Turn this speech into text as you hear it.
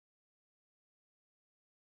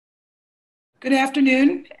Good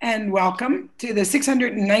afternoon and welcome to the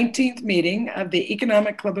 619th meeting of the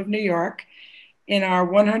Economic Club of New York in our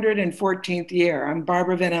 114th year. I'm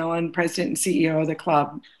Barbara Van Allen, President and CEO of the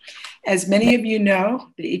club. As many of you know,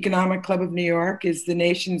 the Economic Club of New York is the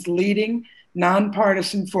nation's leading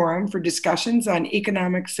nonpartisan forum for discussions on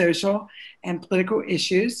economic, social, and political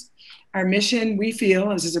issues. Our mission, we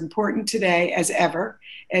feel, is as important today as ever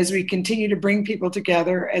as we continue to bring people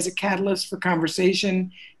together as a catalyst for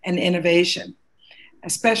conversation and innovation. A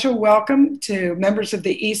special welcome to members of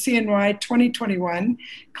the ECNY 2021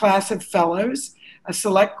 class of fellows, a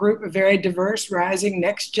select group of very diverse, rising,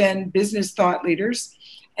 next-gen business thought leaders,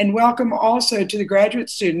 and welcome also to the graduate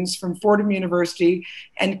students from Fordham University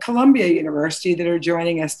and Columbia University that are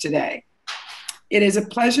joining us today. It is a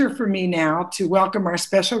pleasure for me now to welcome our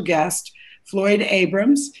special guest, Floyd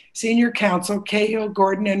Abrams, Senior Counsel, Cahill,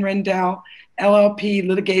 Gordon and Reindel, LLP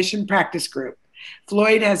Litigation Practice Group.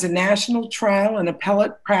 Floyd has a national trial and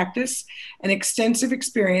appellate practice and extensive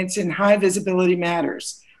experience in high visibility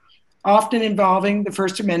matters, often involving the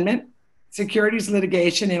First Amendment, securities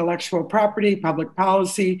litigation, intellectual property, public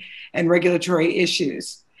policy, and regulatory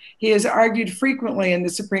issues. He has argued frequently in the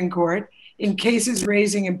Supreme Court in cases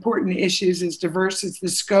raising important issues as diverse as the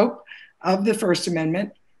scope of the First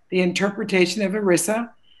Amendment, the interpretation of ERISA,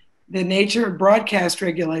 the nature of broadcast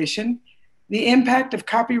regulation, the impact of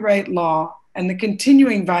copyright law, and the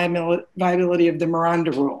continuing viability of the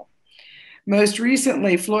Miranda Rule. Most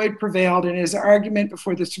recently, Floyd prevailed in his argument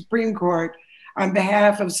before the Supreme Court on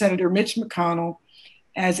behalf of Senator Mitch McConnell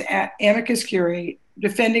as amicus curiae,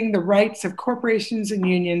 defending the rights of corporations and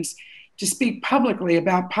unions to speak publicly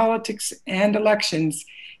about politics and elections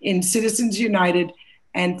in Citizens United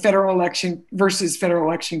and Federal Election versus Federal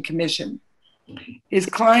Election Commission. His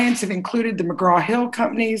clients have included the McGraw-Hill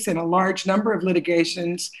companies in a large number of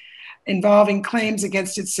litigations involving claims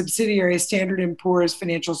against its subsidiary Standard & Poor's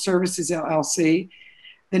Financial Services, LLC,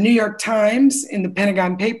 the New York Times in the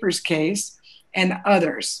Pentagon Papers case, and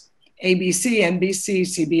others, ABC, NBC,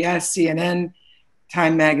 CBS, CNN,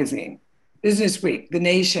 Time Magazine, Business Week, The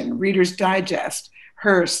Nation, Reader's Digest,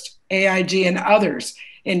 Hearst, AIG, and others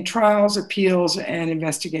in trials, appeals, and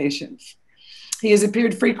investigations. He has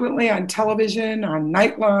appeared frequently on television, on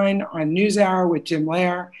Nightline, on NewsHour with Jim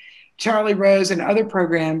Lehrer, Charlie Rose, and other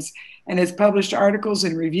programs, and has published articles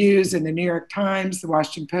and reviews in the New York Times, the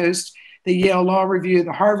Washington Post, the Yale Law Review,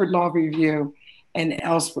 the Harvard Law Review, and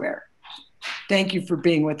elsewhere. Thank you for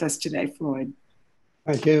being with us today, Floyd.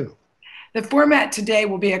 Thank you. The format today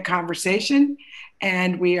will be a conversation,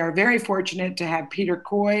 and we are very fortunate to have Peter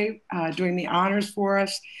Coy doing the honors for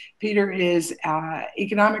us. Peter is an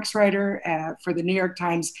economics writer for the New York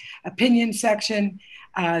Times opinion section.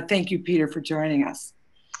 Thank you, Peter, for joining us.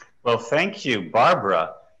 Well, thank you,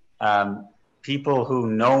 Barbara. People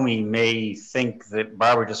who know me may think that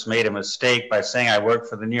Barbara just made a mistake by saying I work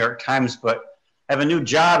for the New York Times, but I have a new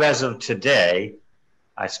job as of today.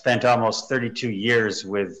 I spent almost 32 years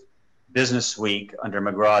with Business Week under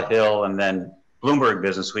McGraw-Hill and then Bloomberg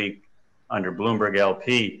Business Week under Bloomberg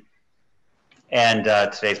LP. And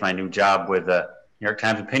today's my new job with the New York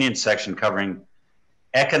Times opinion section covering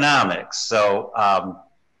economics. So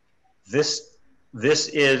this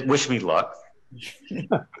is, wish me luck.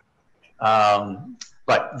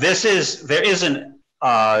 But there is an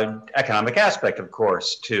economic aspect, of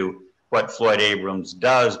course, to what Floyd Abrams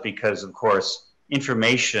does, because, of course,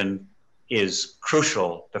 information is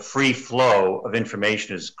crucial. The free flow of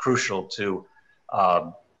information is crucial to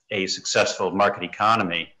a successful market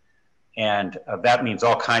economy. And that means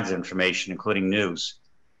all kinds of information, including news.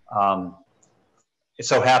 It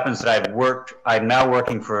so happens that I'm now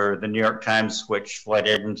working for the New York Times, which Floyd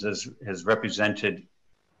Abrams has represented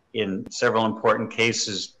in several important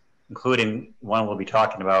cases, including one we'll be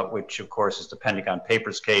talking about, which of course is the Pentagon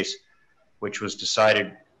Papers case, which was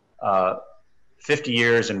decided 50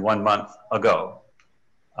 years and 1 month ago.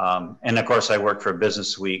 And of course I worked for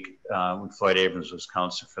Business Week when Floyd Abrams was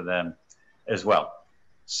counsel for them as well.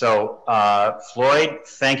 So Floyd,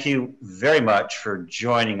 thank you very much for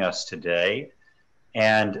joining us today.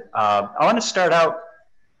 And I want to start out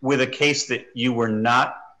with a case that you were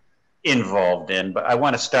not involved in, but I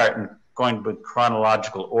want to start in going with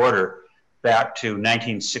chronological order back to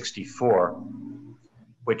 1964,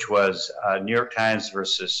 which was New York Times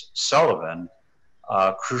versus Sullivan,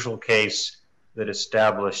 a crucial case that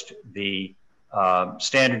established the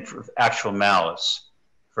standard for actual malice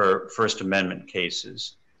for First Amendment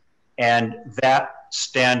cases. And that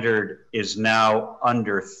standard is now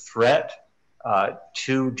under threat.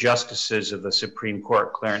 Two justices of the Supreme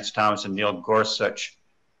Court, Clarence Thomas and Neil Gorsuch,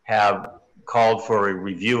 have called for a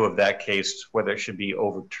review of that case, whether it should be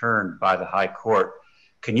overturned by the High Court.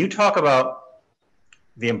 Can you talk about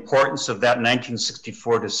the importance of that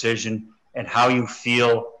 1964 decision and how you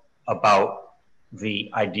feel about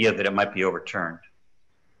the idea that it might be overturned?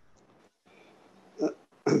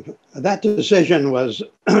 That decision was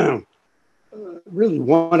really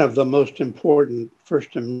one of the most important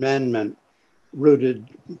First Amendment rooted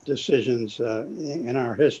decisions in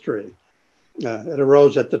our history. It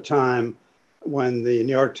arose at the time when the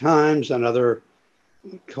New York Times and other,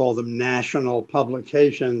 call them national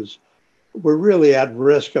publications, were really at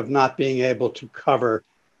risk of not being able to cover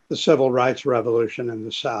the civil rights revolution in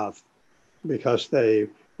the South because they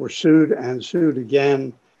were sued and sued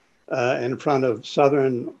again in front of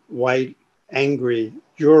Southern white angry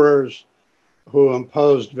jurors who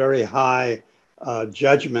imposed very high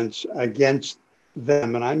judgments against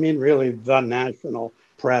them. And I mean really the national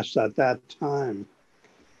press at that time.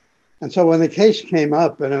 And so when the case came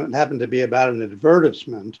up, and it happened to be about an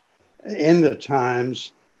advertisement in the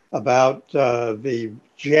Times about the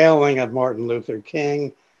jailing of Martin Luther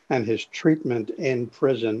King and his treatment in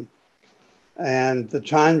prison. And the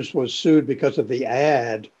Times was sued because of the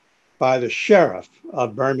ad by the sheriff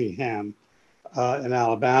of Birmingham in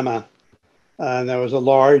Alabama. And there was a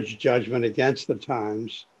large judgment against the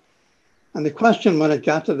Times. And the question when it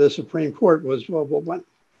got to the Supreme Court was, well,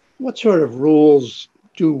 what sort of rules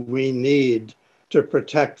do we need to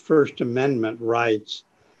protect First Amendment rights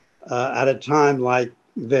at a time like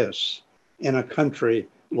this in a country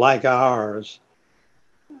like ours?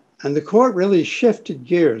 And the court really shifted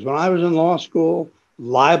gears. When I was in law school,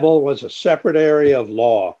 libel was a separate area of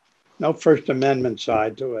law, no First Amendment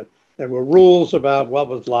side to it. There were rules about what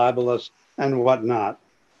was libelous and what not.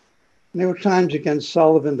 And there were times against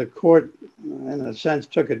Sullivan, the court, in a sense,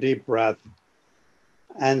 took a deep breath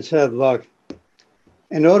and said, look,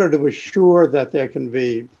 in order to assure that there can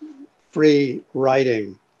be free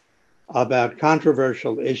writing about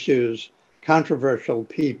controversial issues, controversial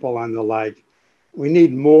people and the like, we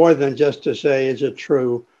need more than just to say, is it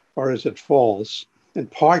true or is it false? In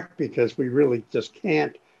part because we really just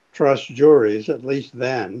can't trust juries, at least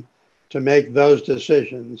then, to make those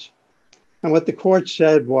decisions. And what the court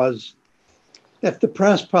said was, if the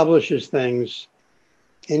press publishes things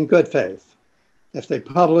in good faith, if they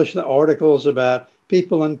publish the articles about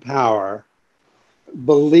people in power,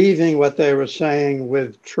 believing what they were saying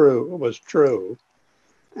was true,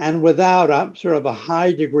 and without sort of a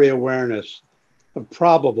high degree awareness of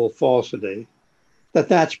probable falsity,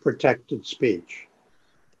 that's protected speech.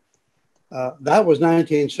 That was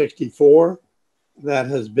 1964. That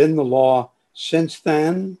has been the law since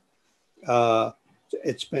then.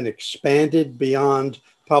 It's been expanded beyond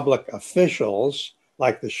public officials,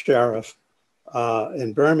 like the sheriff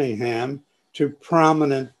in Birmingham, to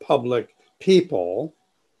prominent public people.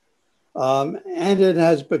 And it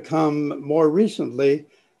has become more recently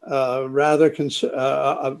rather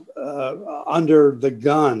under the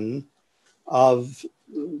gun of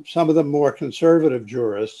some of the more conservative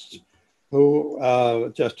jurists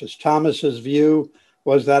who Justice Thomas's view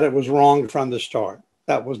was that it was wrong from the start.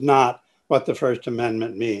 That was not what the First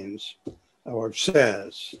Amendment means or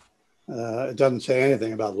says. It doesn't say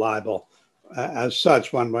anything about libel as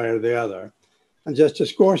such, one way or the other. And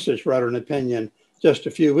Justice Gorsuch wrote an opinion just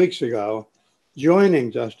a few weeks ago,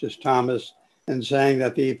 joining Justice Thomas in saying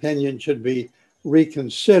that the opinion should be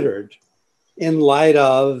reconsidered in light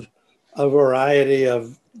of a variety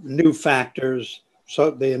of new factors, so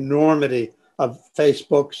the enormity of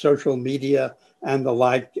Facebook, social media, and the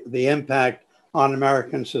like, the impact on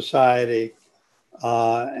American society.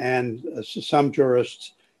 And some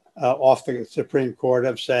jurists off the Supreme Court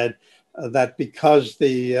have said that because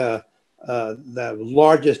the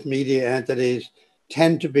largest media entities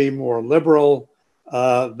tend to be more liberal,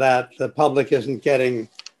 that the public isn't getting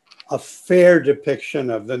a fair depiction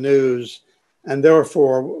of the news, and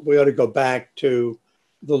therefore we ought to go back to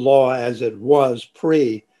the law as it was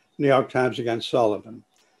pre-New York Times against Sullivan.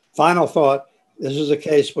 Final thought, this is a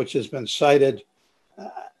case which has been cited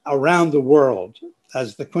around the world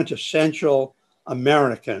as the quintessential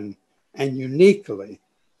American and uniquely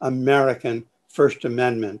American First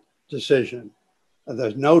Amendment decision.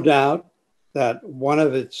 There's no doubt that one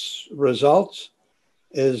of its results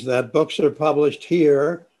is that books are published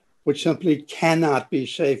here which simply cannot be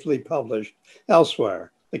safely published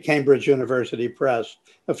elsewhere. The Cambridge University Press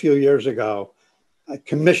a few years ago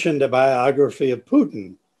commissioned a biography of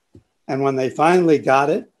Putin. And when they finally got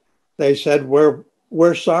it, they said,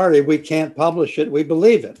 we're sorry, we can't publish it. We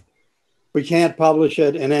believe it. We can't publish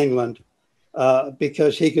it in England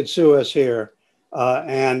because he could sue us here.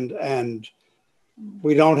 And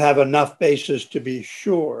we don't have enough basis to be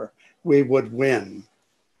sure we would win.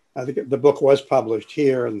 I think the book was published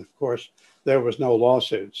here, and of course, there was no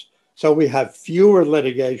lawsuits. So we have fewer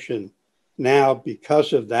litigation now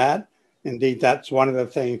because of that. Indeed, that's one of the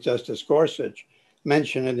things Justice Gorsuch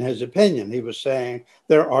mentioned in his opinion. He was saying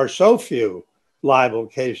there are so few libel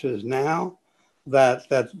cases now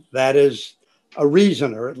that is a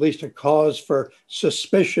reason, or at least a cause for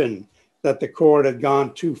suspicion, that the court had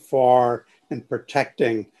gone too far in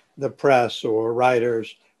protecting the press or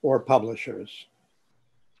writers or publishers.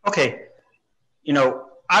 Okay, you know,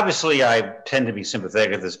 obviously I tend to be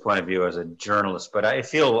sympathetic at this point of view as a journalist, but I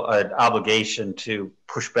feel an obligation to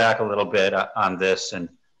push back a little bit on this and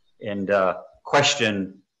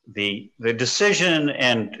question the decision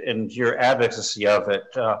and your advocacy of it.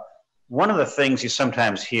 One of the things you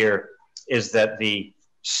sometimes hear is that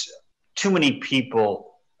too many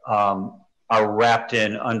people are wrapped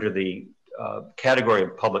in under the category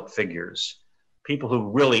of public figures, people who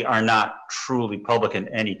really are not truly public in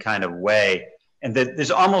any kind of way. And that there's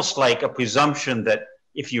almost like a presumption that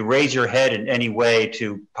if you raise your head in any way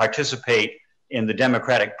to participate in the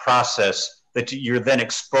democratic process, that you're then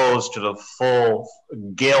exposed to the full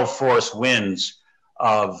gale force winds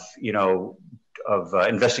of,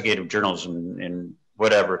 investigative journalism in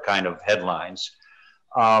whatever kind of headlines.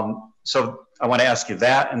 So I want to ask you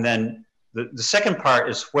that. And then the second part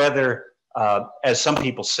is whether, as some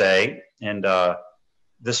people say, and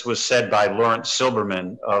this was said by Lawrence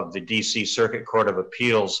Silberman of the DC Circuit Court of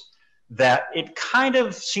Appeals, that it kind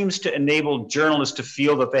of seems to enable journalists to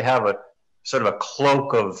feel that they have a sort of a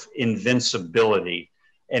cloak of invincibility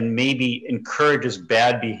and maybe encourages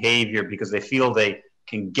bad behavior because they feel they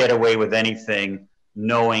can get away with anything,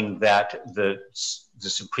 knowing that the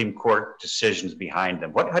Supreme Court decisions behind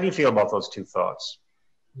them. How do you feel about those two thoughts?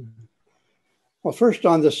 Well, first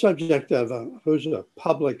on the subject of who's a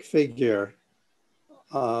public figure,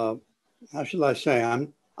 how should I say?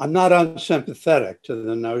 I'm not unsympathetic to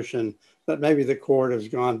the notion that maybe the court has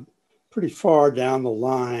gone pretty far down the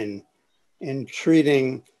line in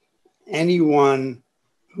treating anyone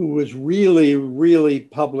who was really, really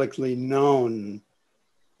publicly known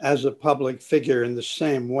as a public figure in the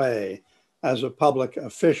same way as a public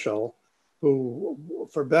official who,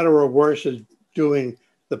 for better or worse, is doing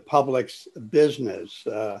the public's business.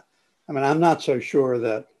 I'm not so sure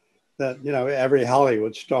that every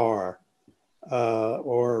Hollywood star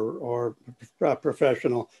or a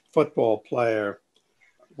professional football player,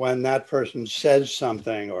 when that person says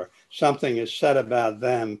something or something is said about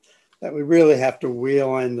them, that we really have to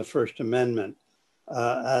wheel in the First Amendment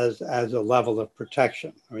as a level of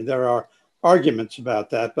protection. I mean, there are arguments about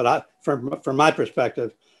that, but from my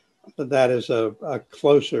perspective, that is a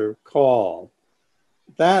closer call.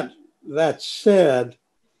 That said,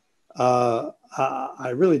 I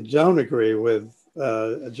really don't agree with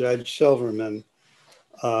Judge Silverman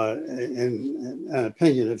in an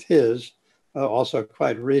opinion of his, also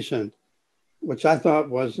quite recent, which I thought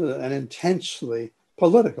was an intensely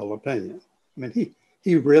political opinion. I mean,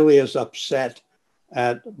 he really is upset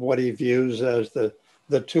at what he views as the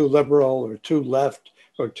too liberal or too left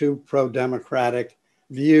or too pro-democratic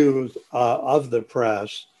views of the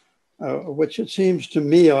press, which it seems to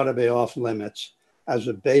me ought to be off limits as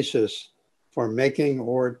a basis for making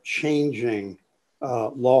or changing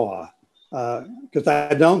law. Because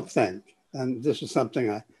I don't think, and this is something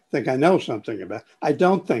I think I know something about, I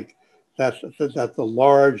don't think that the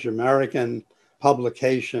large American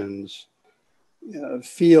publications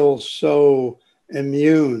feel so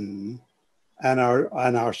immune and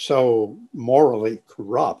are so morally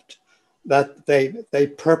corrupt that they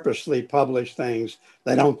purposely publish things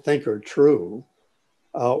they don't think are true,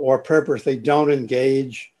 or purposely don't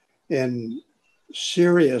engage in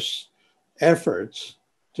serious efforts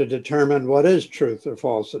to determine what is truth or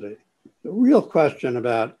falsity. The real question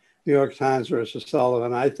about New York Times versus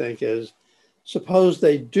Sullivan, I think, is suppose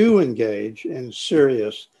they do engage in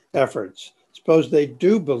serious efforts. Suppose they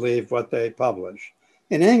do believe what they publish.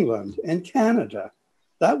 In England, in Canada,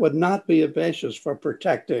 that would not be a basis for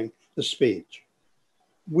protecting the speech.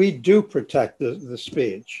 We do protect the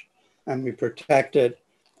speech, and we protect it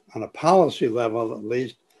on a policy level, at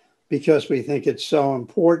least, because we think it's so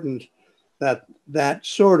important that that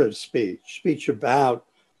sort of speech about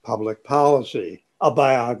public policy, a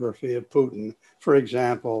biography of Putin, for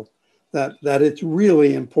example, that it's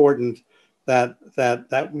really important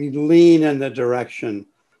that we lean in the direction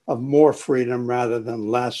of more freedom rather than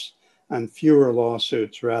less, and fewer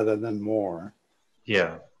lawsuits rather than more.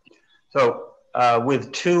 Yeah. So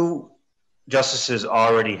with two justices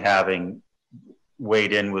already having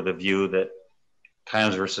weighed in with a view that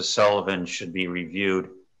Times versus Sullivan should be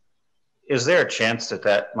reviewed. Is there a chance that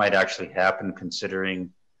that might actually happen,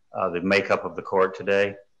 considering the makeup of the court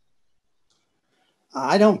today?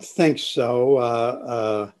 I don't think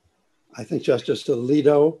so. I think Justice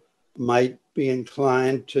Alito might be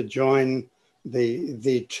inclined to join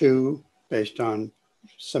the two based on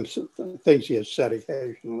some things he has said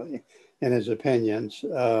occasionally in his opinions.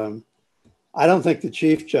 I don't think the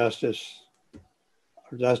Chief Justice,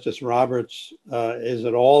 or Justice Roberts, is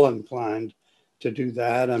at all inclined to do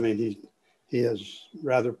that. I mean, he has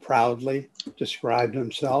rather proudly described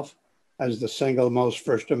himself as the single most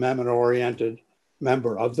First Amendment oriented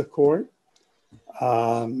member of the court.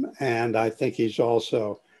 And I think he's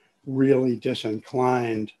also really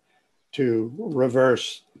disinclined to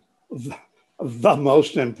reverse the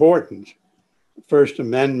most important First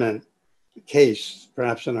Amendment case,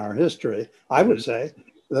 perhaps in our history. I would say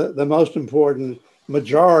the most important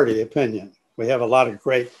majority opinion. We have a lot of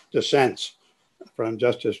great dissents from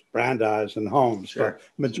Justice Brandeis and Holmes, Sure. but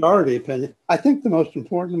majority opinion, I think the most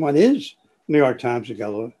important one is New York Times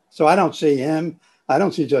together. So I don't see him. I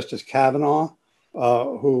don't see Justice Kavanaugh,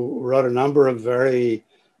 who wrote a number of very,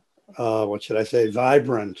 what should I say,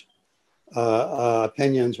 vibrant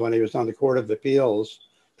opinions when he was on the Court of Appeals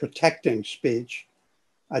protecting speech.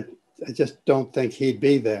 I just don't think he'd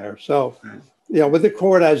be there. So, you know, with the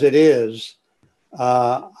court as it is,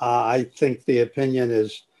 I think the opinion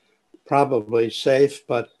is probably safe,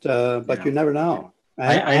 but you never know.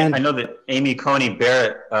 I know that Amy Coney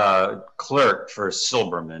Barrett clerked for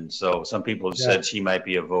Silberman, so some people have said she might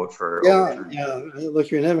be a vote for. Yeah. Look,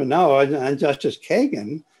 you never know. And Justice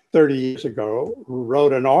Kagan, 30 years ago,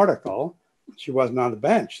 wrote an article. She wasn't on the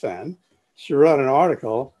bench then. She wrote an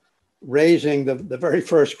article raising the very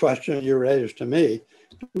first question you raised to me.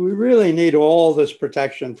 Do we really need all this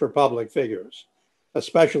protection for public figures,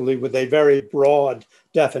 especially with a very broad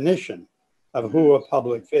definition of who a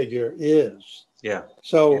public figure is? Yeah.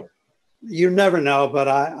 So you never know, but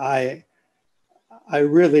I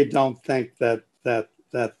really don't think that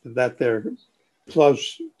they're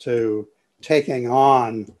close to taking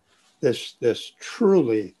on this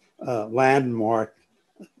truly landmark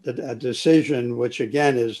a decision, which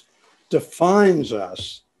again defines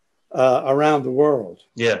us around the world.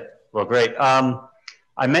 Yeah. Well, great.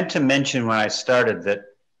 I meant to mention when I started that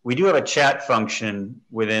we do have a chat function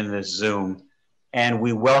within this Zoom, and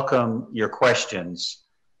we welcome your questions.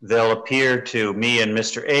 They'll appear to me and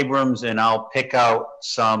Mr. Abrams, and I'll pick out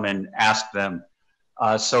some and ask them.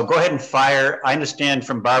 So go ahead and fire. I understand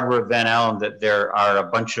from Barbara Van Allen that there are a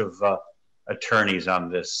bunch of attorneys on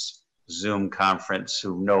this Zoom conference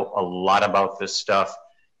who know a lot about this stuff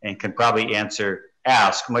and can probably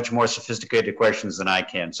ask much more sophisticated questions than I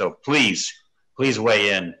can. So please weigh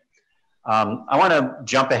in. I want to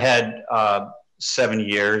jump ahead 7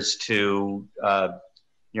 years to New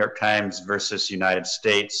York Times versus United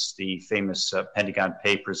States, the famous Pentagon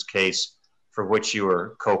Papers case for which you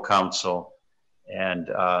were co-counsel. And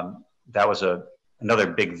that was another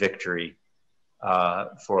big victory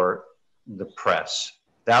for the press.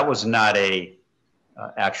 That was not a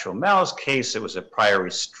actual malice case. It was a prior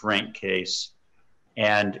restraint case.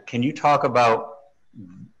 And can you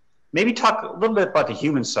maybe talk a little bit about the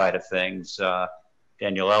human side of things?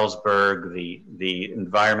 Daniel Ellsberg, the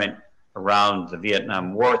environment around the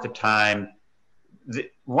Vietnam War at the time.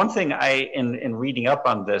 One thing in reading up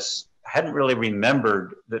on this, I hadn't really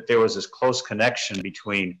remembered that there was this close connection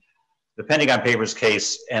between the Pentagon Papers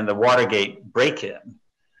case and the Watergate break-in.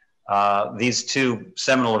 These two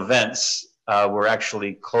seminal events were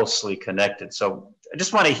actually closely connected. So I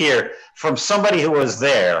just want to hear from somebody who was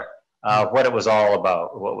there what it was all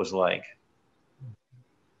about, what it was like.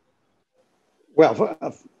 Well,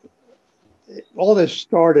 all this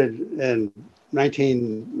started in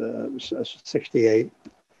 1968.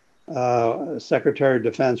 Secretary of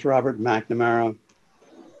Defense Robert McNamara,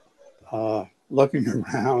 looking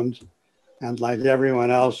around, and like everyone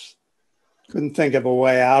else, couldn't think of a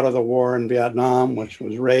way out of the war in Vietnam, which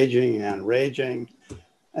was raging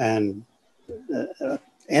and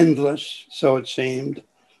endless, so it seemed.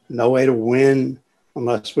 No way to win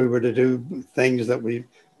unless we were to do things that we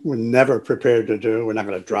were never prepared to do. We're not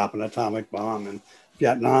going to drop an atomic bomb in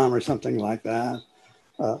Vietnam or something like that.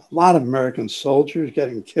 A lot of American soldiers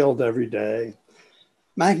getting killed every day.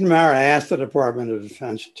 McNamara asked the Department of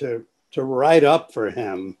Defense to write up for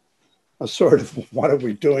him a sort of, what are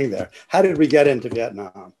we doing there? How did we get into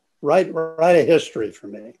Vietnam? Write a history for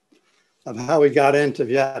me of how we got into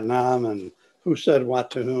Vietnam and who said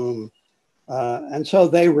what to whom. And so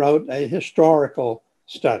they wrote a historical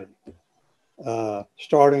study,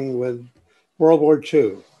 starting with World War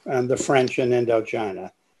II and the French in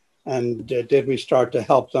Indochina? And did we start to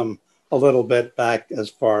help them a little bit back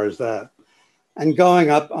as far as that? And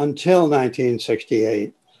going up until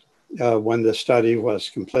 1968, when the study was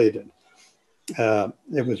completed.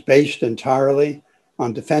 It was based entirely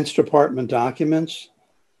on Defense Department documents,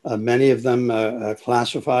 many of them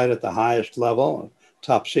classified at the highest level,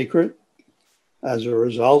 top secret. As a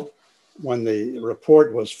result, when the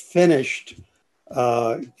report was finished,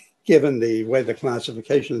 given the way the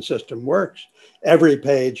classification system works, every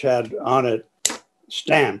page had on it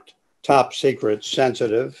stamped top secret,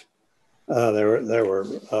 sensitive. There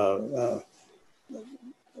were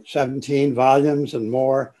 17 volumes and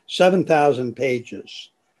more, 7,000 pages,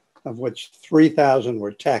 of which 3,000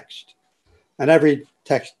 were text. And every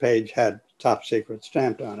text page had top secret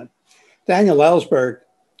stamped on it. Daniel Ellsberg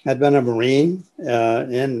had been a Marine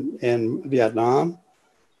in Vietnam,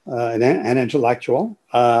 an intellectual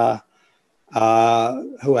who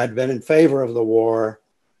had been in favor of the war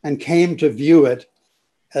and came to view it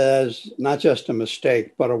as not just a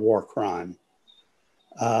mistake, but a war crime.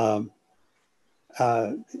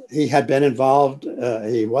 He had been involved,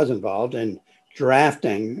 he was involved in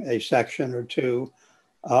drafting a section or two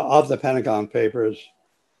of the Pentagon Papers.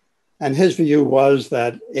 And his view was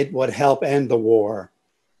that it would help end the war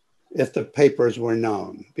if the papers were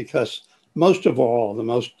known, because most of all, the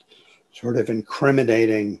most sort of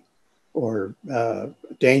incriminating or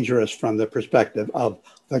dangerous from the perspective of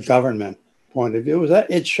the government point of view was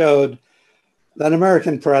that it showed that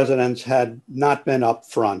American presidents had not been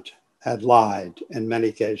upfront, had lied in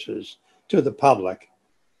many cases to the public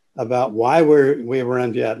about why we were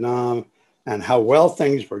in Vietnam and how well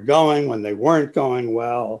things were going when they weren't going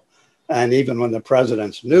well, and even when the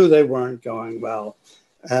presidents knew they weren't going well,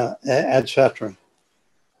 etc.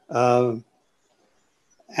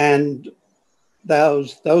 And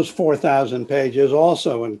those 4,000 pages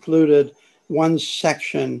also included one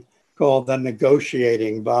section called the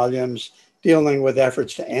negotiating volumes, dealing with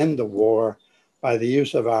efforts to end the war by the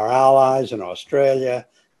use of our allies in Australia,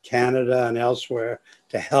 Canada, and elsewhere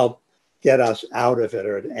to help get us out of it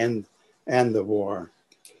or to end the war.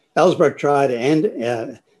 Ellsberg tried to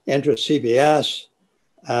enter CBS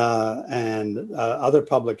and other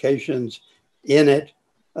publications in it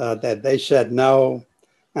that they said no.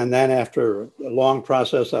 And then after a long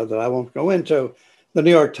process that I won't go into, the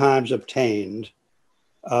New York Times obtained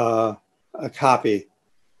a copy,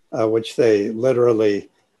 which they literally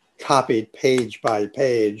copied page by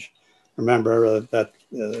page. Remember that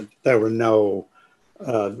there were no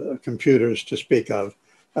computers to speak of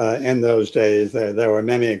in those days. There were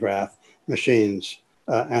mimeograph machines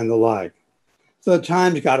and the like. So the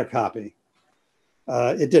Times got a copy.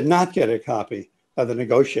 It did not get a copy of the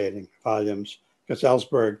negotiating volumes because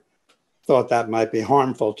Ellsberg thought that might be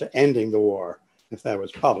harmful to ending the war if that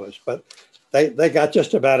was published. But they got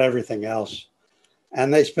just about everything else.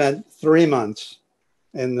 And they spent 3 months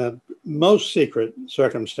in the most secret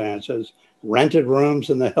circumstances, rented rooms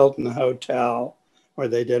in the Hilton Hotel, where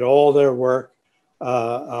they did all their work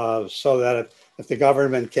so that if the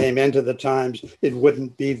government came into the Times, it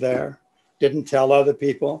wouldn't be there, didn't tell other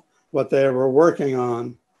people what they were working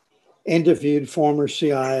on, interviewed former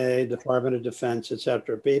CIA, Department of Defense,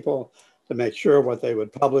 etc. people to make sure what they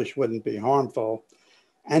would publish wouldn't be harmful,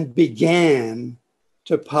 and began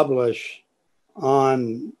to publish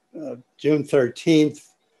on June 13th,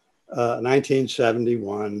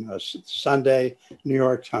 1971, a Sunday, New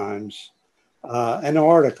York Times, an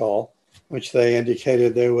article which they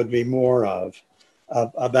indicated there would be more of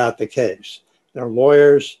about the case. Their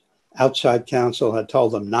lawyers, outside counsel, had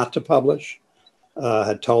told them not to publish,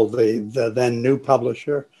 had told the then new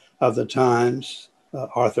publisher of the Times,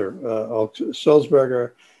 Arthur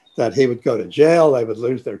Sulzberger, that he would go to jail, they would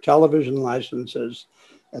lose their television licenses,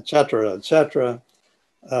 et cetera, et cetera.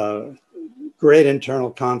 Great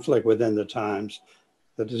internal conflict within the Times.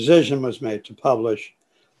 The decision was made to publish.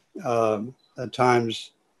 The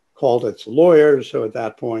Times called its lawyers, who at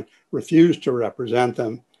that point refused to represent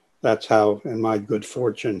them. That's how, in my good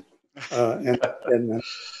fortune, in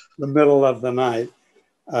the middle of the night,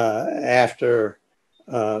 after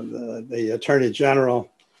the Attorney General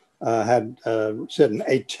had sent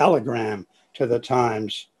a telegram to the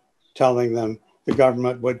Times telling them the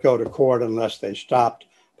government would go to court unless they stopped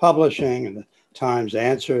publishing, and the Times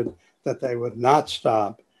answered that they would not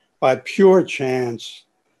stop. By pure chance,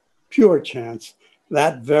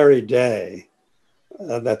 that very day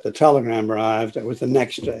that the telegram arrived, it was the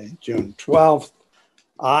next day, June 12th,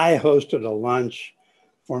 I hosted a lunch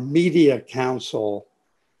for media counsel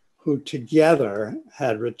who together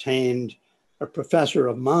had retained a professor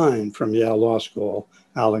of mine from Yale Law School,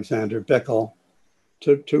 Alexander Bickel,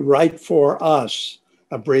 to write for us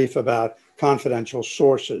a brief about confidential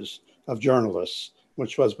sources of journalists,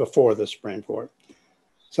 which was before the Supreme Court.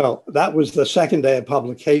 So that was the second day of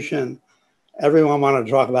publication. Everyone wanted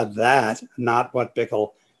to talk about that, not what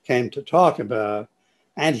Bickel came to talk about.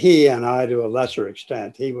 And he and I, to a lesser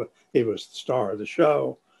extent, he was the star of the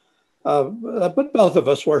show. But both of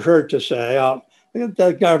us were heard to say,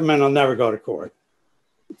 the government will never go to court.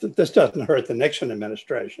 This doesn't hurt the Nixon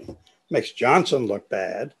administration. Makes Johnson look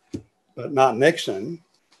bad, but not Nixon.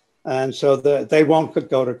 And so they won't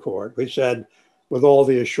go to court. We said, with all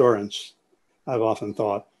the assurance, I've often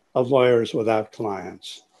thought, of lawyers without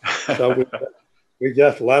clients. So we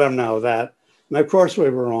just let them know that. And of course we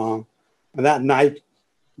were wrong. And that night,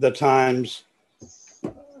 the Times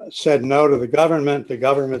said no to the government. The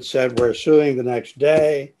government said, we're suing the next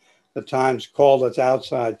day. The Times called its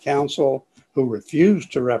outside counsel, who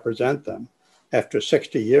refused to represent them after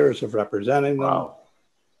 60 years of representing them. Wow.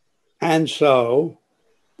 And so,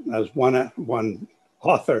 as one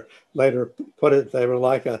author later put it, they were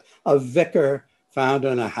like a vicar found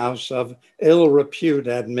in a house of ill repute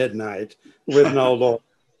at midnight with no law.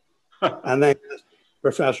 And they asked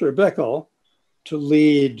Professor Bickel to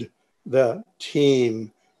lead the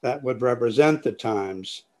team that would represent the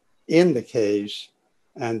Times in the case,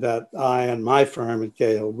 and that I and my firm at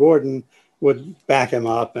Cahill Gordon would back him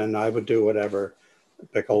up, and I would do whatever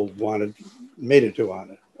Bickel wanted me to do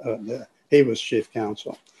on it. He was chief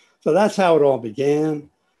counsel. So that's how it all began.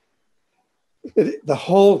 The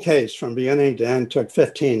whole case from beginning to end took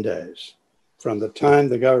 15 days, from the time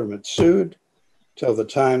the government sued till the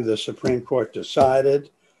time the Supreme Court decided,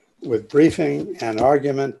 with briefing and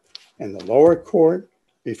argument in the lower court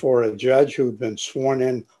before a judge who'd been sworn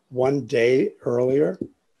in one day earlier.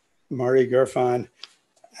 Murray Gerfine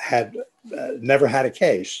had never had a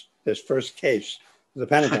case, his first case, the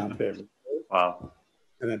Pentagon Papers. Wow.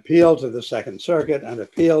 An appeal to the Second Circuit, an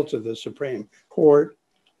appeal to the Supreme Court.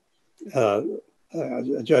 Judge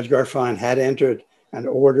Gerfine had entered an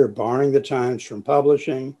order barring the Times from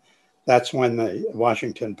publishing. That's when the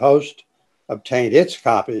Washington Post obtained its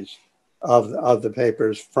copies of the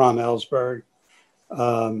papers from Ellsberg.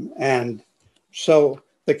 And so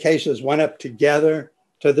the cases went up together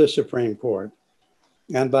to the Supreme Court.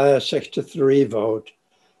 And by a 6-3 vote,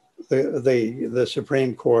 the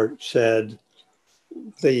Supreme Court said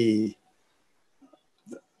the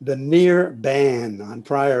near ban on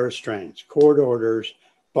prior restraints, court orders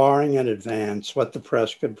barring in advance what the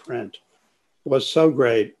press could print, was so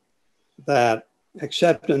great that,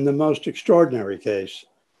 except in the most extraordinary case,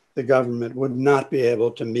 the government would not be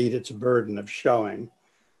able to meet its burden of showing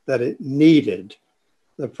that it needed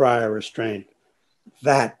the prior restraint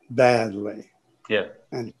that badly. Yeah.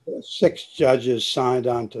 And 6 judges signed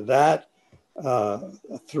on to that.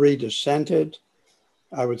 3 dissented.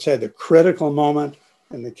 I would say the critical moment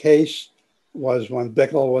in the case was when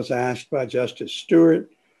Bickel was asked by Justice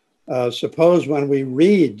Stewart, suppose when we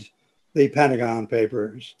read the Pentagon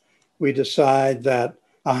Papers, we decide that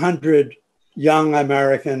 100 young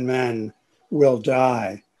American men will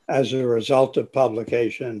die as a result of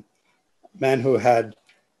publication, men who had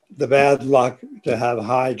the bad luck to have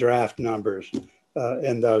high draft numbers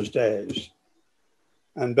in those days.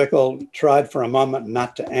 And Bickel tried for a moment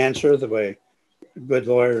not to answer the way good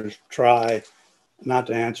lawyers try not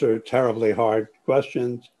to answer terribly hard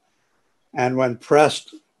questions. And when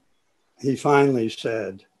pressed, he finally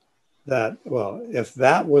said that, well, if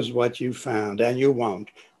that was what you found, and you won't,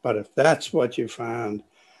 but if that's what you found,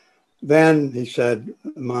 then he said,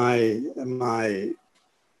 my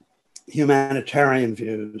humanitarian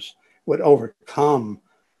views would overcome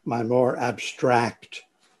my more abstract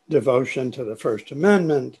devotion to the First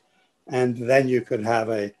Amendment, and then you could have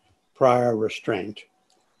a prior restraint.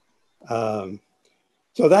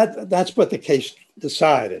 So that's what the case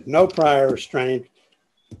decided. No prior restraint,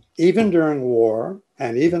 even during war,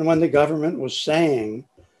 and even when the government was saying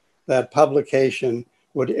that publication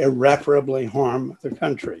would irreparably harm the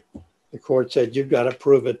country. The court said, you've got to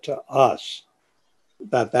prove it to us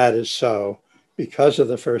that that is so because of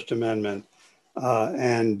the First Amendment.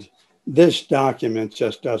 And this document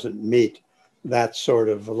just doesn't meet that sort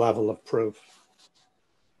of level of proof.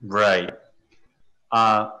 Right.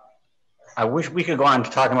 I wish we could go on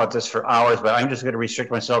talking about this for hours, but I'm just going to restrict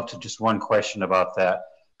myself to just one question about that.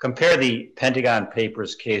 Compare the Pentagon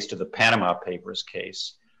Papers case to the Panama Papers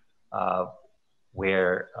case,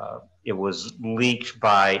 where it was leaked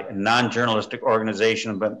by a non-journalistic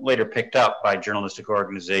organization, but later picked up by journalistic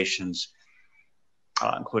organizations,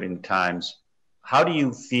 including the Times. How do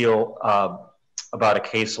you feel about a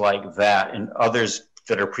case like that and others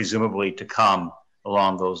that are presumably to come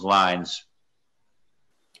along those lines?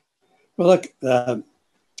 Well, look, the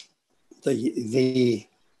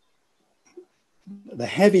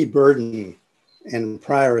heavy burden in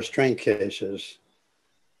prior restraint cases,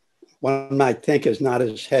 one might think, is not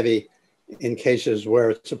as heavy in cases where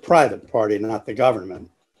it's a private party, not the government.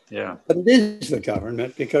 Yeah. But it is the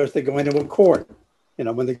government because they go into a court. You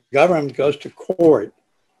know, when the government goes to court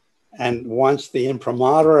and wants the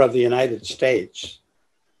imprimatur of the United States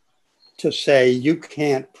to say you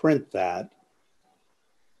can't print that,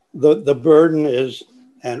 the burden is,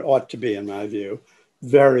 and ought to be, in my view,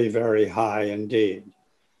 very, very high indeed.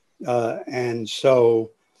 And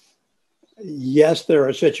so, yes, there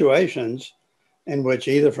are situations in which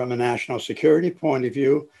either from a national security point of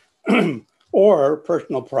view or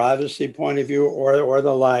personal privacy point of view or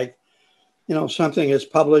the like, you know, something is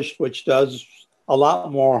published which does a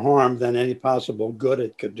lot more harm than any possible good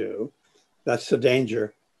it could do. That's the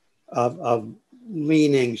danger of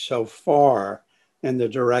leaning so far in the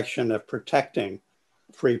direction of protecting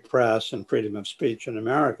free press and freedom of speech in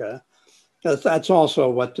America. That's also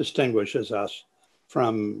what distinguishes us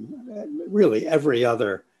from really every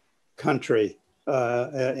other country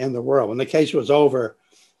in the world. When the case was over,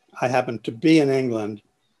 I happened to be in England,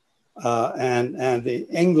 and the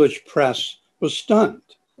English press was stunned.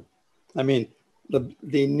 I mean,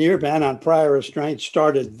 the near ban on prior restraint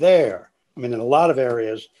started there. I mean, in a lot of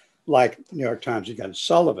areas, like New York Times against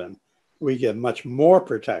Sullivan, we give much more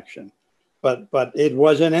protection. But it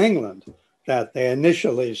was in England that they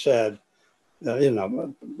initially said, you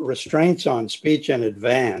know, restraints on speech in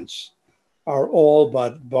advance are all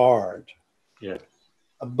but barred. Yeah.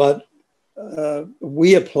 But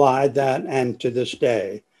we applied that, and to this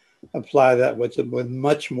day, apply that with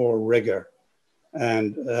much more rigor.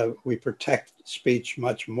 And we protect speech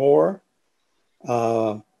much more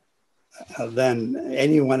than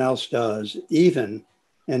anyone else does, even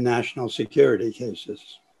in national security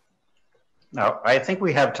cases. Now, I think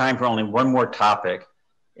we have time for only one more topic,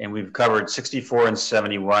 and we've covered 64 and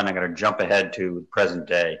 71. I'm going to jump ahead to present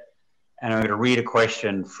day. And I'm going to read a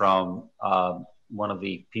question from one of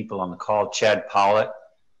the people on the call, Chad Pollitt,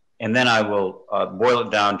 and then I will boil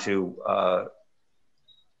it down to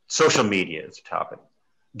social media as a topic.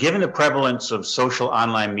 Given the prevalence of social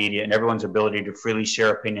online media and everyone's ability to freely share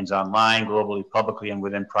opinions online, globally, publicly, and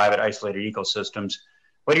within private isolated ecosystems,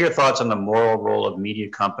 what are your thoughts on the moral role of media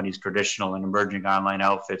companies, traditional and emerging online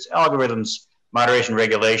outfits, algorithms, moderation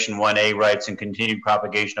regulation, 1A rights, and continued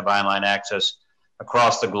propagation of online access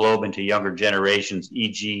across the globe into younger generations,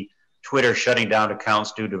 e.g., Twitter shutting down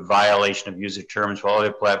accounts due to violation of user terms, while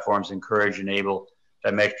other platforms encourage and enable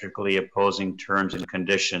diametrically opposing terms and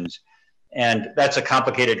conditions? And that's a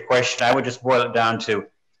complicated question. I would just boil it down to,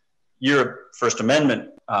 you're a First Amendment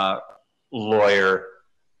lawyer,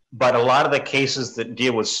 but a lot of the cases that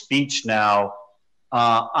deal with speech now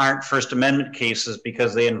aren't First Amendment cases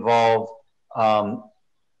because they involve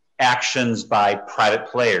actions by private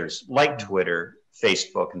players like Twitter,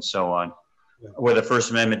 Facebook, and so on, where the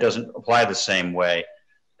First Amendment doesn't apply the same way.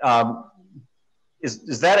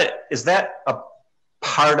 Is that a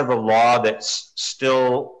part of the law that's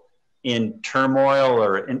still in turmoil,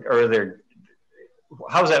 or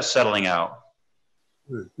how's that settling out?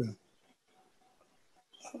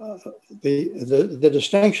 The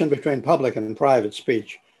distinction between public and private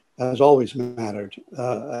speech has always mattered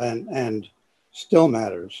and still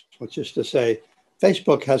matters, which is to say,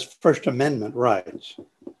 Facebook has First Amendment rights.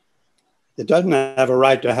 It doesn't have a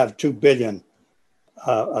right to have 2 billion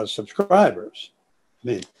subscribers. I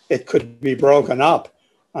mean, it could be broken up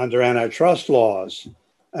under antitrust laws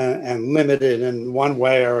and limited in one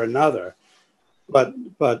way or another. But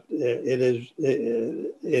it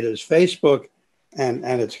is Facebook and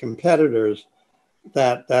its competitors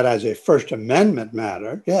that as a First Amendment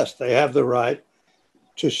matter, yes, they have the right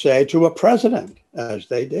to say to a president, as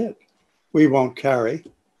they did, we won't carry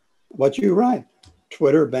what you write.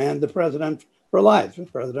 Twitter banned the president for life,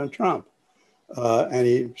 President Trump. And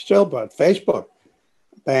he still, but Facebook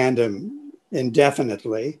banned him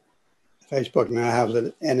indefinitely. Facebook now has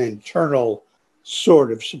an internal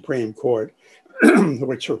sort of Supreme Court,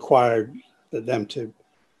 which required them to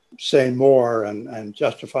say more and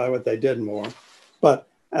justify what they did more. But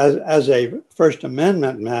as a First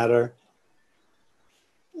Amendment matter,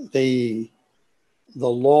 the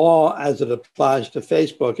law as it applies to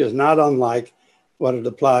Facebook is not unlike what it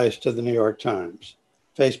applies to the New York Times.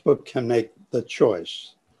 Facebook can make the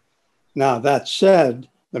choice. Now, that said,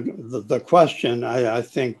 the question, I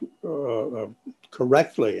think,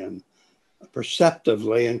 correctly and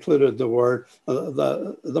perceptively included the word,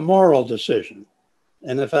 the moral decision.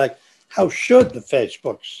 And in fact, how should the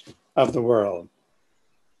Facebooks of the world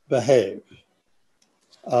behave?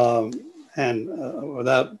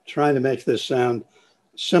 Without trying to make this sound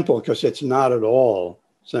simple, because it's not at all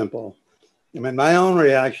simple. I mean, my own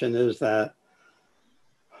reaction is that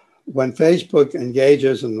when Facebook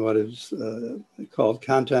engages in what is called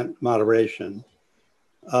content moderation,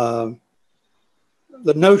 the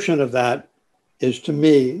notion of that is, to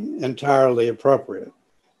me, entirely appropriate.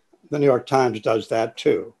 The New York Times does that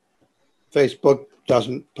too. Facebook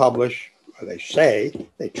doesn't publish, or they say,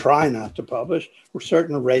 they try not to publish,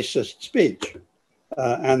 certain racist speech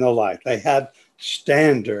and the like. They have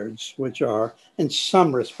standards which are, in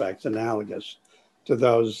some respects, analogous to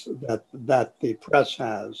those that the press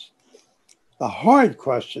has. The hard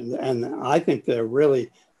question, and I think they're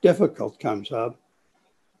really difficult, comes up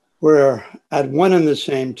where at one and the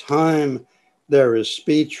same time, there is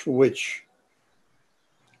speech which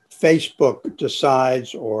Facebook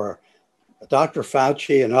decides, or Dr.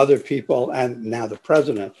 Fauci and other people, and now the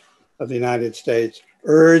president of the United States,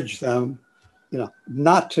 urge them,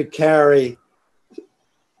 not to carry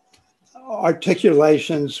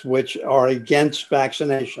articulations which are against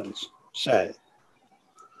vaccinations, say.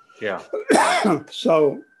 Yeah.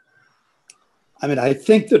 So, I mean, I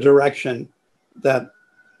think the direction that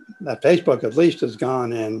Facebook at least has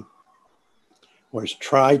gone in, or has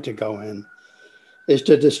tried to go in, is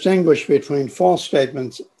to distinguish between false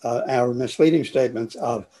statements or misleading statements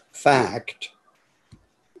of fact,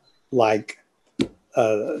 like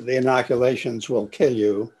the inoculations will kill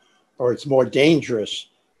you, or it's more dangerous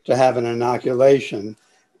to have an inoculation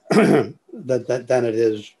than it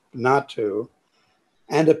is not to,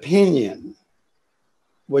 and opinion,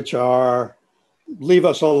 which are leave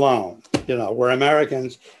us alone. We're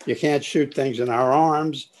Americans, you can't shoot things in our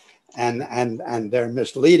arms, and they're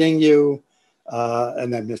misleading you.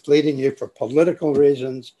 And they're misleading you for political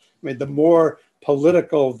reasons. I mean, the more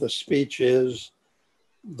political the speech is,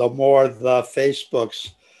 the more the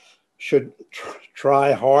Facebooks should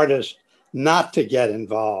try hardest not to get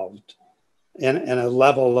involved in a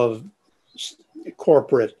level of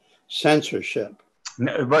corporate censorship.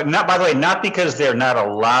 But not, by the way, not because they're not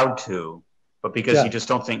allowed to, but because you just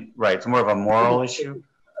don't think, right, it's more of a moral issue?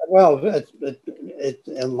 Well, it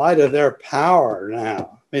in light of their power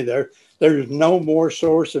now, I mean, there's no more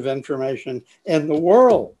source of information in the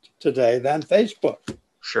world today than Facebook.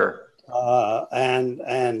 Sure.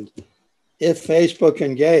 And if Facebook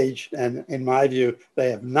engaged, and in my view,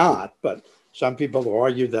 they have not, but some people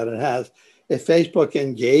argue that it has, if Facebook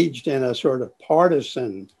engaged in a sort of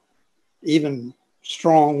partisan, even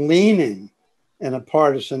strong leaning in a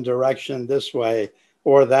partisan direction this way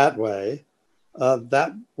or that way,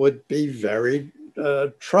 that would be very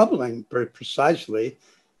troubling, precisely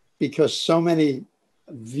because so many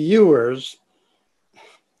viewers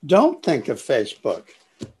don't think of Facebook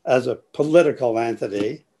as a political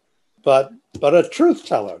entity, but a truth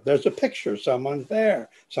teller. There's a picture, someone's there,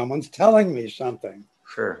 someone's telling me something.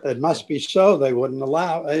 Sure. It must be so, they wouldn't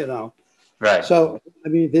allow, Right. So, I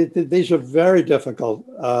mean, these are very difficult.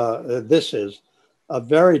 This is a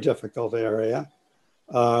very difficult area.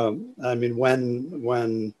 I mean,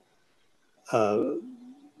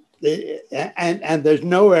 and there's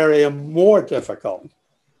no area more difficult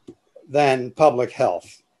than public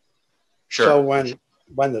health. Sure. So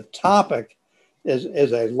when the topic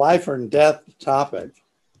is a life or death topic,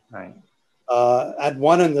 right, at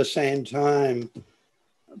one and the same time,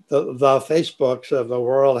 the Facebooks of the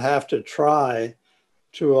world have to try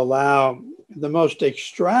to allow the most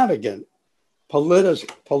extravagant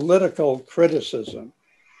political criticism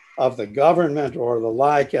of the government or the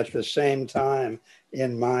like at the same time.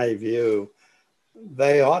 In my view,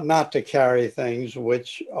 they ought not to carry things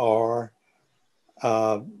which are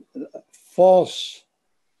false,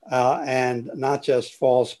 and not just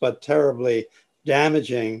false, but terribly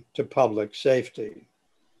damaging to public safety.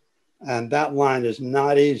 And that line is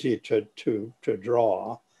not easy to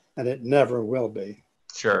draw, and it never will be.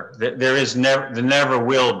 Sure. There never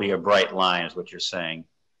will be a bright line, is what you're saying.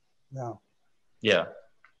 No. Yeah.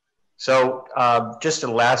 So just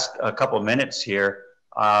the last couple of minutes here,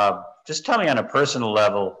 just tell me on a personal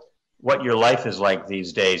level what your life is like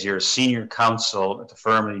these days. You're a senior counsel at the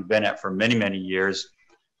firm that you've been at for many, many years.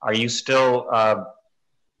 Are you still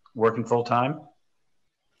working full time?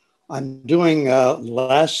 I'm doing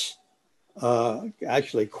less,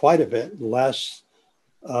 actually quite a bit less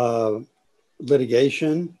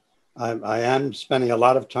litigation. I am spending a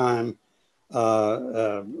lot of time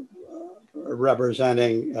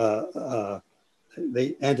representing the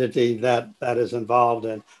entity that is involved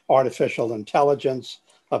in artificial intelligence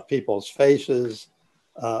of people's faces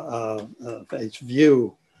its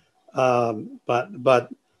view. But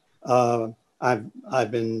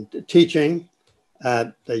I've been teaching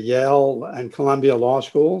at the Yale and Columbia Law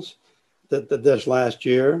Schools this last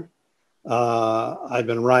year. I've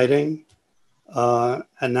been writing, and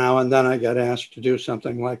now and then I get asked to do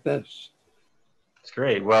something like this. It's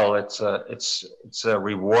great. Well, it's a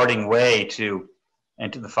rewarding way to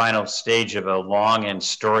enter the final stage of a long and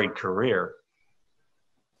storied career.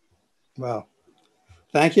 Well,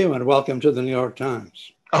 thank you, and welcome to the New York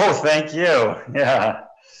Times. Oh, thank you. Yeah.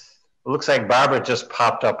 It looks like Barbara just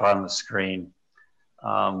popped up on the screen.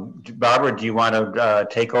 Barbara, do you want to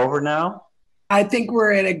take over now? I think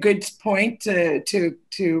we're at a good point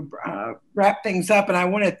to wrap things up, and I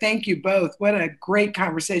want to thank you both. What a great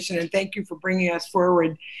conversation, and thank you for bringing us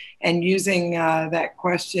forward and using that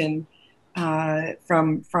question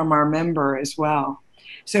from our member as well.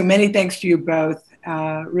 So many thanks to you both.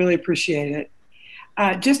 Really appreciate it.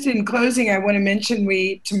 Just in closing, I want to mention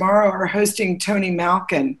we tomorrow are hosting Tony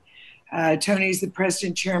Malkin. Tony's the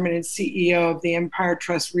president, chairman, and CEO of the Empire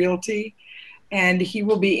Trust Realty. And he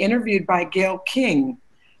will be interviewed by Gail King,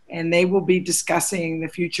 and they will be discussing the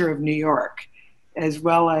future of New York, as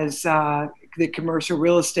well as the commercial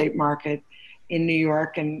real estate market in New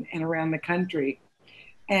York and around the country.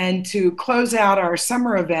 And to close out our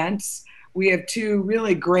summer events, we have two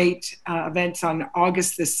really great events on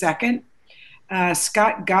August the 2nd.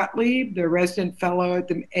 Scott Gottlieb, the resident fellow at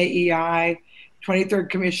the AEI, 23rd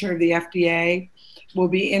Commissioner of the FDA, will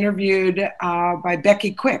be interviewed by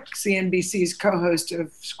Becky Quick, CNBC's co-host of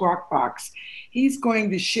Squawk Box. He's going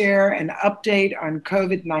to share an update on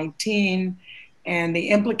COVID-19 and the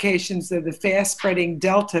implications of the fast-spreading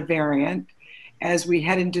Delta variant as we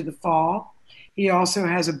head into the fall. He also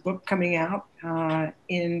has a book coming out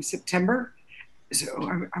in September,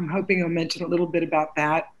 so I'm hoping he'll mention a little bit about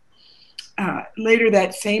that. Later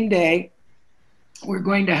that same day, we're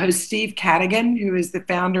going to host Steve Cadigan, who is the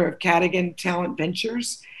founder of Cadigan Talent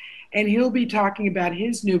Ventures, and he'll be talking about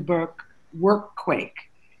his new book, Workquake,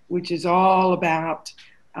 which is all about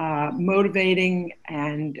motivating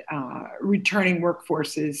and returning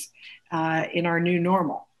workforces in our new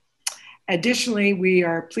normal. Additionally, we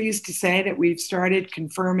are pleased to say that we've started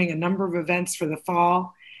confirming a number of events for the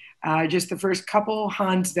fall. Just the first couple,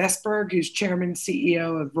 Hans Vestberg, who's chairman and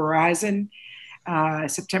CEO of Verizon,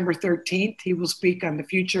 September 13th, he will speak on the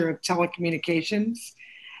future of telecommunications.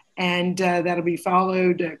 And that'll be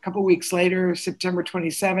followed a couple weeks later, September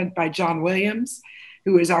 27th, by John Williams,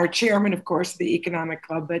 who is our chairman, of course, of the Economic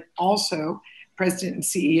Club, but also president and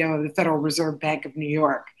CEO of the Federal Reserve Bank of New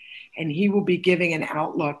York. And he will be giving an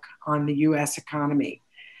outlook on the US economy.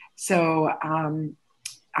 So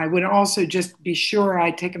I would also just be sure I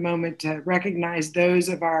take a moment to recognize those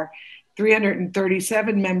of our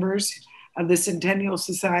 337 members of the Centennial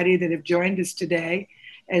Society that have joined us today,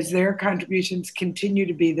 as their contributions continue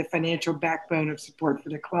to be the financial backbone of support for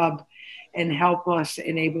the club and help us,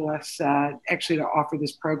 enable us actually to offer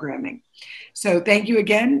this programming. So thank you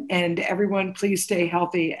again, and everyone, please stay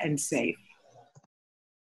healthy and safe.